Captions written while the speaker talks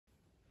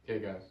Okay,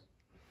 guys.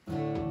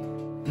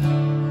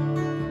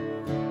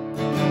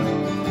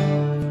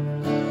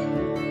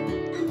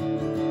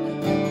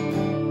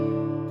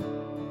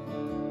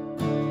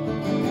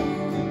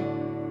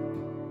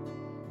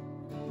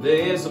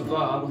 There's a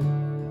bottle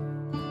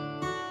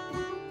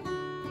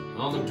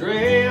on the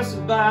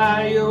dresser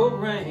by your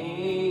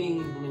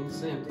ring, and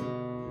it's empty.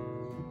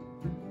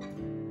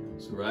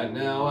 So right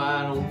now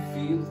I don't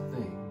feel a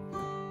thing.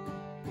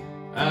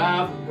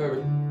 I've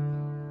hurt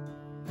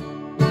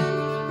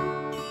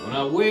when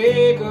I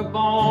wake up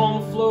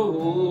on the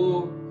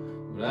floor,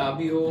 but I'll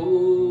be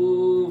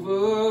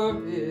over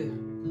it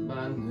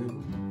by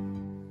noon.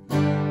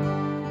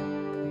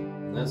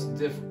 And that's the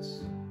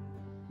difference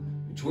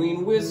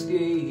between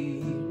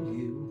whiskey and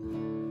you.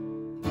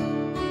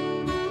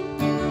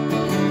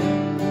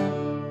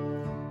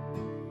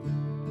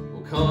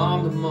 Well,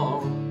 come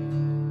tomorrow,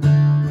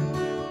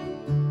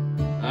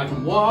 I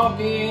can walk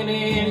in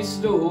any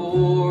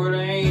store, it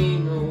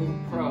ain't no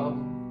problem.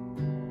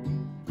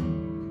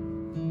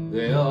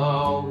 They'll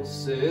always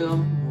sell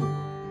more.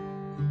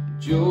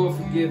 But your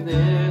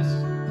forgiveness,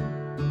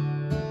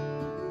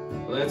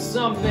 well, that's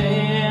something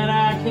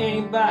I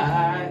can't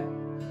buy,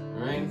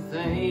 or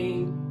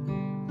anything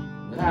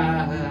that I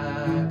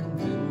can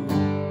do.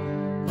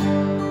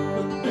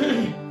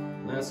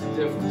 That's the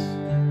difference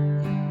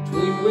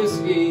between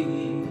whiskey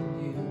and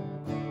you.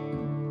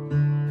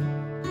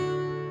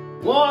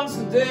 One's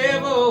the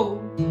devil,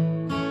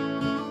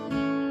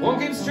 one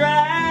keeps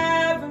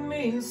driving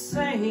me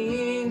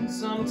insane.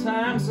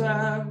 Sometimes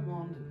I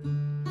wonder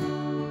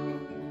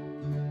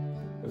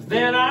if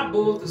they're not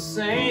both the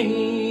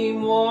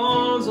same.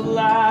 One's a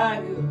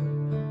liar,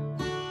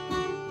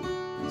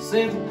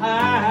 sent to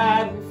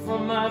hide me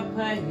from my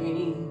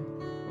pain,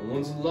 and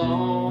one's a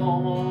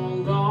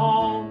long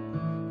gone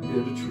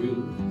bit of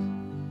truth.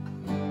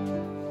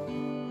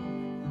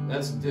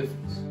 That's the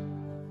difference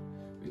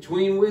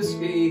between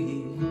whiskey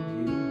and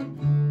you.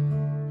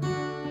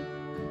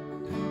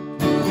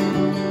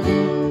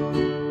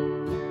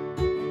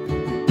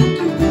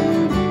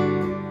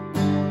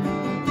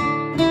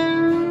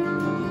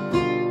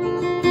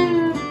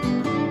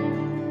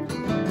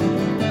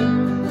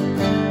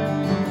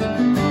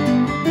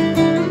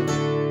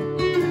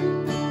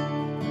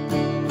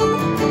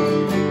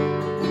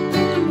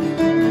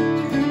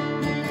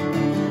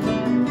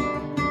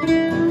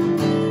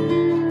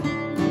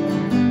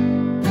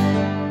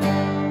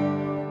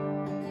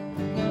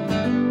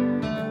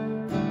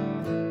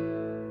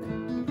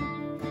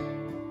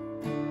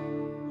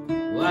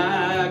 Well,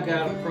 I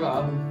got a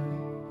problem,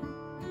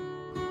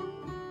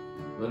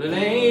 but it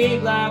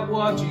ain't like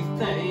what you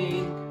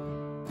think.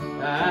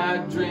 I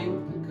drink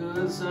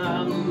because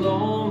I'm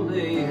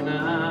lonely, and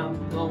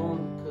I'm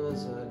lonely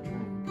because I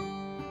drink.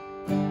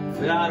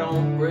 If I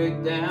don't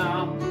break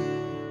down,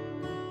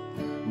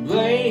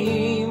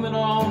 blame it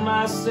on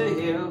myself,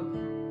 it'll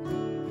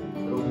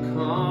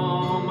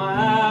come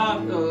out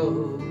of the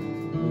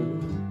blue.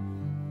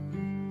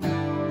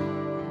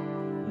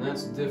 And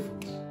that's the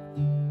difference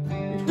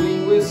between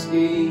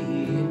whiskey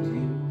and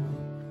you.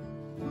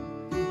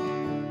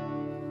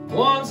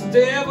 One's the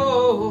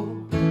devil,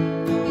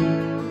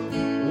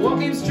 one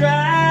keeps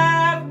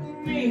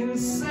driving me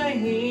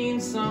insane.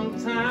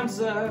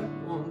 Sometimes I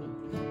wonder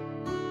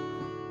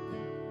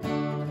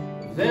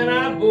if they're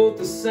not both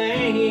the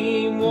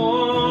same.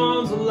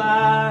 One's a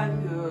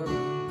liar,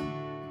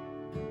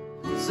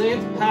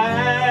 sent to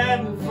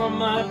hide me from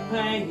my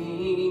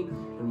pain,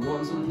 and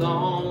one's a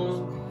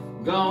long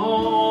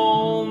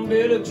gone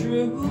bit of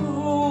truth.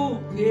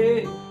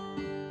 Yeah,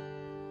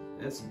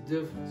 that's the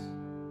difference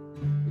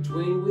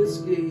between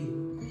whiskey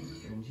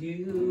and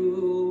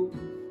you.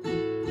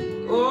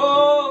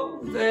 Oh,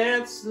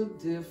 that's the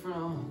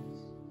difference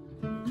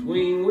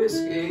between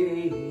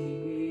whiskey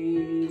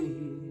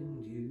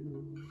and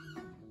you.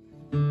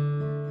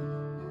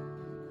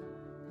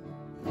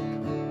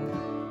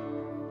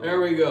 There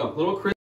we go. Little Chris.